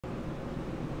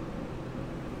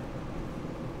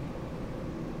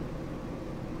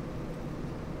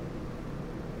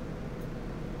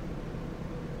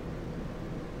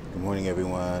morning,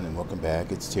 everyone, and welcome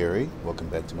back. It's Terry. Welcome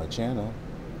back to my channel.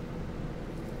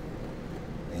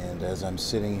 And as I'm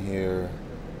sitting here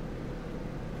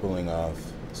pulling off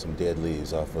some dead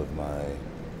leaves off of my,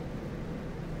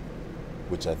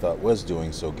 which I thought was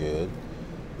doing so good,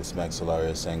 this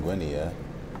Maxillaria sanguinea,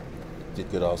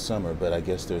 did good all summer, but I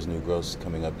guess there's new growths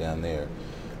coming up down there.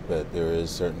 But there is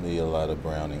certainly a lot of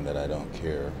browning that I don't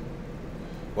care.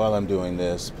 While I'm doing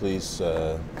this, please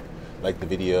like the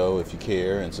video if you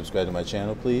care, and subscribe to my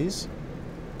channel, please.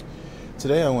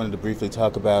 Today I wanted to briefly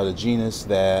talk about a genus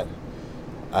that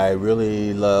I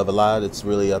really love a lot. It's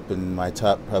really up in my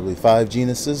top probably 5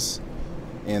 genuses,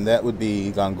 and that would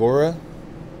be GONGORA.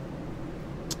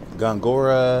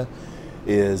 GONGORA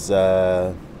is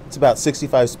it's about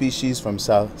 65 species from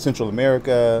Central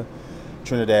America,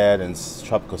 Trinidad, and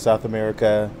tropical South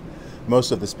America.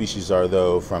 Most of the species are,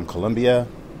 though, from Colombia.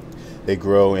 They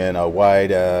grow in a wide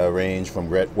range from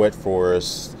wet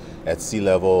forests at sea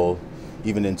level,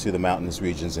 even into the mountainous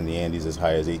regions in the Andes as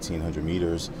high as 1,800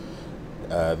 meters.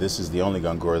 This is the only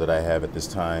GONGORA that I have at this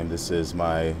time. This is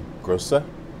my grossa,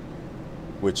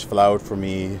 which flowered for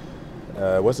me.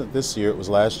 It wasn't this year, it was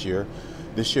last year.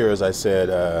 This year, as I said,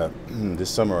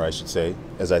 this summer I should say,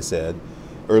 as I said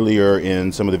earlier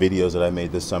in some of the videos that I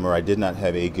made this summer, I did not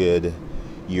have a good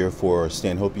year for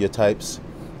Stanhopea types.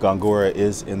 GONGORA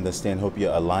is in the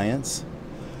Stanhopea Alliance.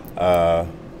 The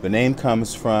name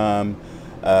comes from,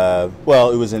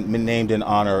 well, it was named in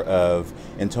honor of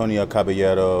Antonio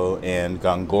Caballero and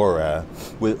Góngora,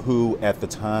 who at the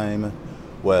time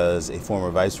was a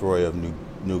former viceroy of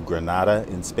New Granada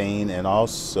in Spain, and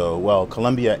also, well,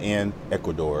 Colombia and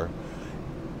Ecuador,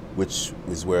 which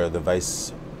is where the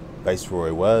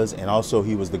viceroy was, and also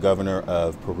he was the governor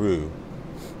of Peru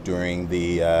during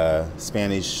the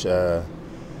Spanish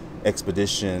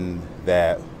expedition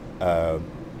that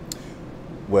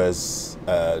was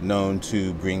known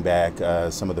to bring back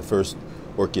some of the first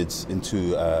orchids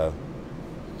into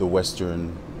the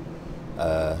Western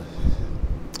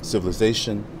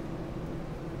civilization.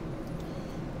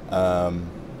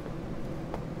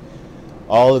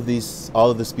 All of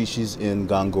the species in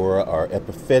GONGORA are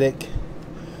epiphytic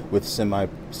with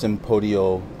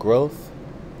sympodial growth.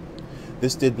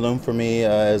 This did bloom for me,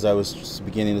 as I was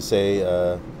beginning to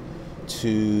say.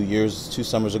 2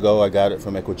 summers ago, I got it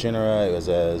from Equigenera. It was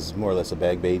as more or less a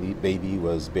bag baby,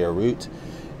 was bare root,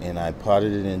 and I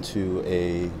potted it into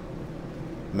a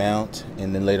mount,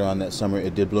 and then later on that summer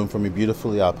it did bloom for me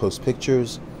beautifully. I'll post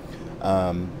pictures.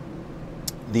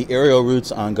 The aerial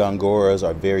roots on GONGORAs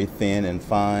are very thin and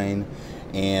fine,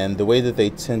 and the way that they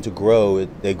tend to grow,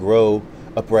 they grow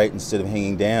upright instead of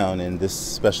hanging down, and this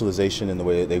specialization in the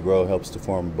way that they grow helps to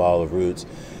form a ball of roots.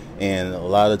 And a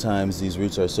lot of times these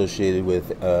roots are associated with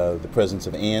the presence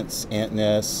of ants, ant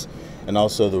nests, and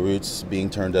also the roots being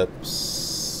turned up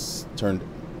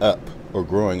or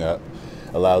growing up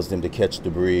allows them to catch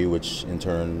debris, which in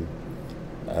turn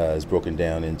is broken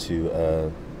down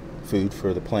into food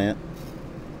for the plant.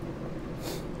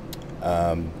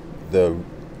 The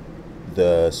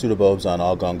pseudobulbs on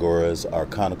all GONGORAs are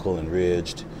conical and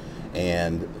ridged,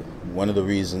 and one of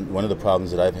the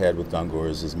problems that I've had with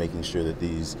GONGORAs is making sure that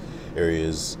these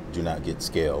areas do not get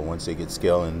scale. Once they get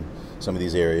scale in some of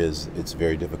these areas, it's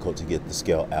very difficult to get the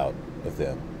scale out of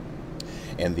them.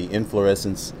 And the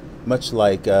inflorescence, much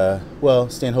like, well,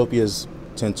 Stanhopeas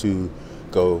tend to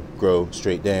grow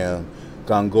straight down.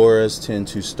 GONGORAs tend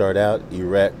to start out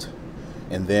erect,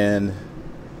 and then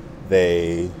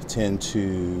they tend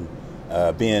to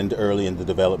bend early in the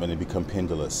development and become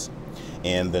pendulous.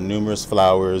 And the numerous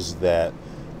flowers that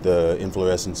the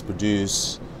inflorescence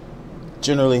produce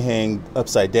generally hang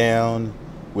upside down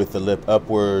with the lip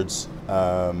upwards.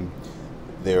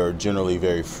 They're generally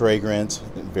very fragrant,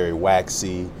 very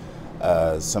waxy.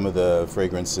 Some of the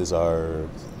fragrances are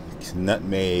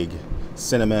nutmeg,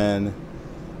 cinnamon.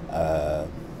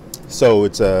 So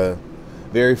it's a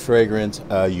very fragrant,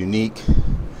 unique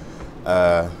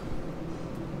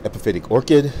epiphytic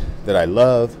orchid that I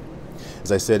love.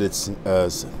 As I said, it's in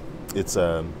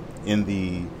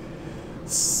the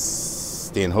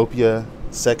Stanhopea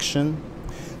section.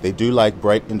 They do like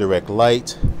bright indirect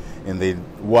light, and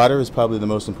water is probably the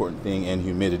most important thing, and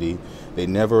humidity. They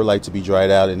never like to be dried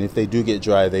out, and if they do get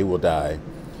dry, they will die.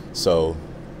 So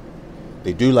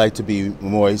they do like to be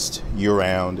moist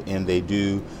year-round, and they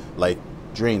do like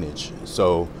drainage.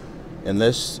 So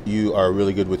unless you are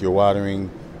really good with your watering,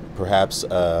 perhaps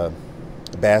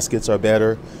baskets are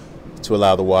better to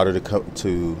allow the water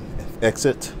to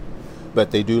exit, but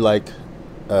they do like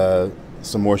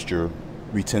some moisture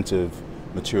retentive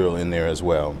material in there as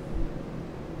well.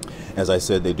 As I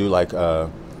said, they do like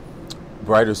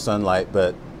brighter sunlight,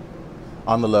 but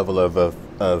on the level of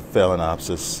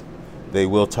Phalaenopsis. They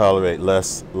will tolerate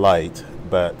less light,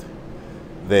 but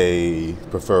they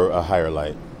prefer a higher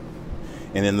light.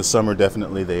 And in the summer,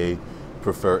 definitely they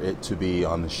prefer it to be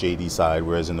on the shady side,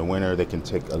 whereas in the winter they can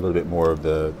take a little bit more of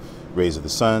the rays of the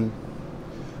sun.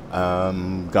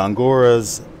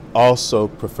 Gongoras also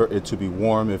prefer it to be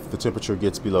warm. If the temperature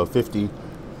gets below 50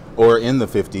 or in the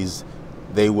 50s,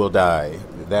 they will die.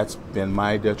 That's been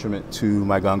my detriment to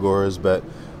my Gongoras, but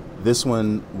this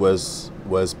one was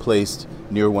placed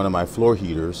near one of my floor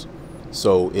heaters,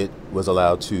 so it was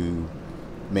allowed to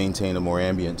maintain a more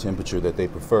ambient temperature that they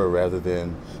prefer, rather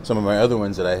than some of my other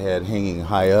ones that I had hanging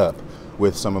high up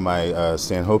with some of my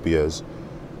Stanhopias.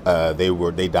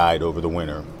 They died over the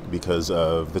winter because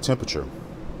of the temperature.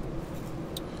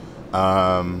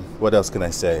 What else can I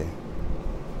say?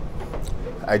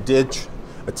 I did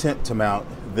attempt to mount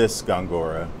this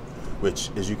Gongora, which,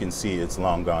 as you can see, it's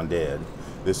long gone dead.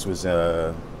 This was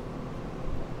a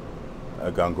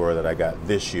Gongora that I got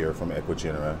this year from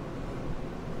Equigenera,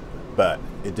 but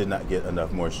it did not get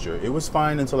enough moisture. It was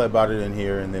fine until I bought it in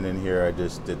here, and then in here I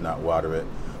just did not water it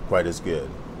quite as good.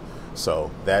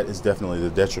 So that is definitely the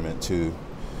detriment to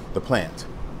the plant.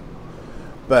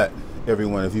 But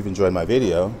everyone, if you've enjoyed my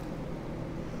video,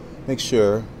 make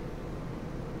sure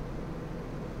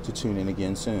to tune in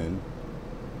again soon.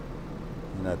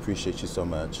 And I appreciate you so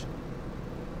much.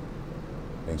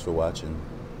 Thanks for watching.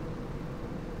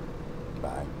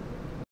 Bye.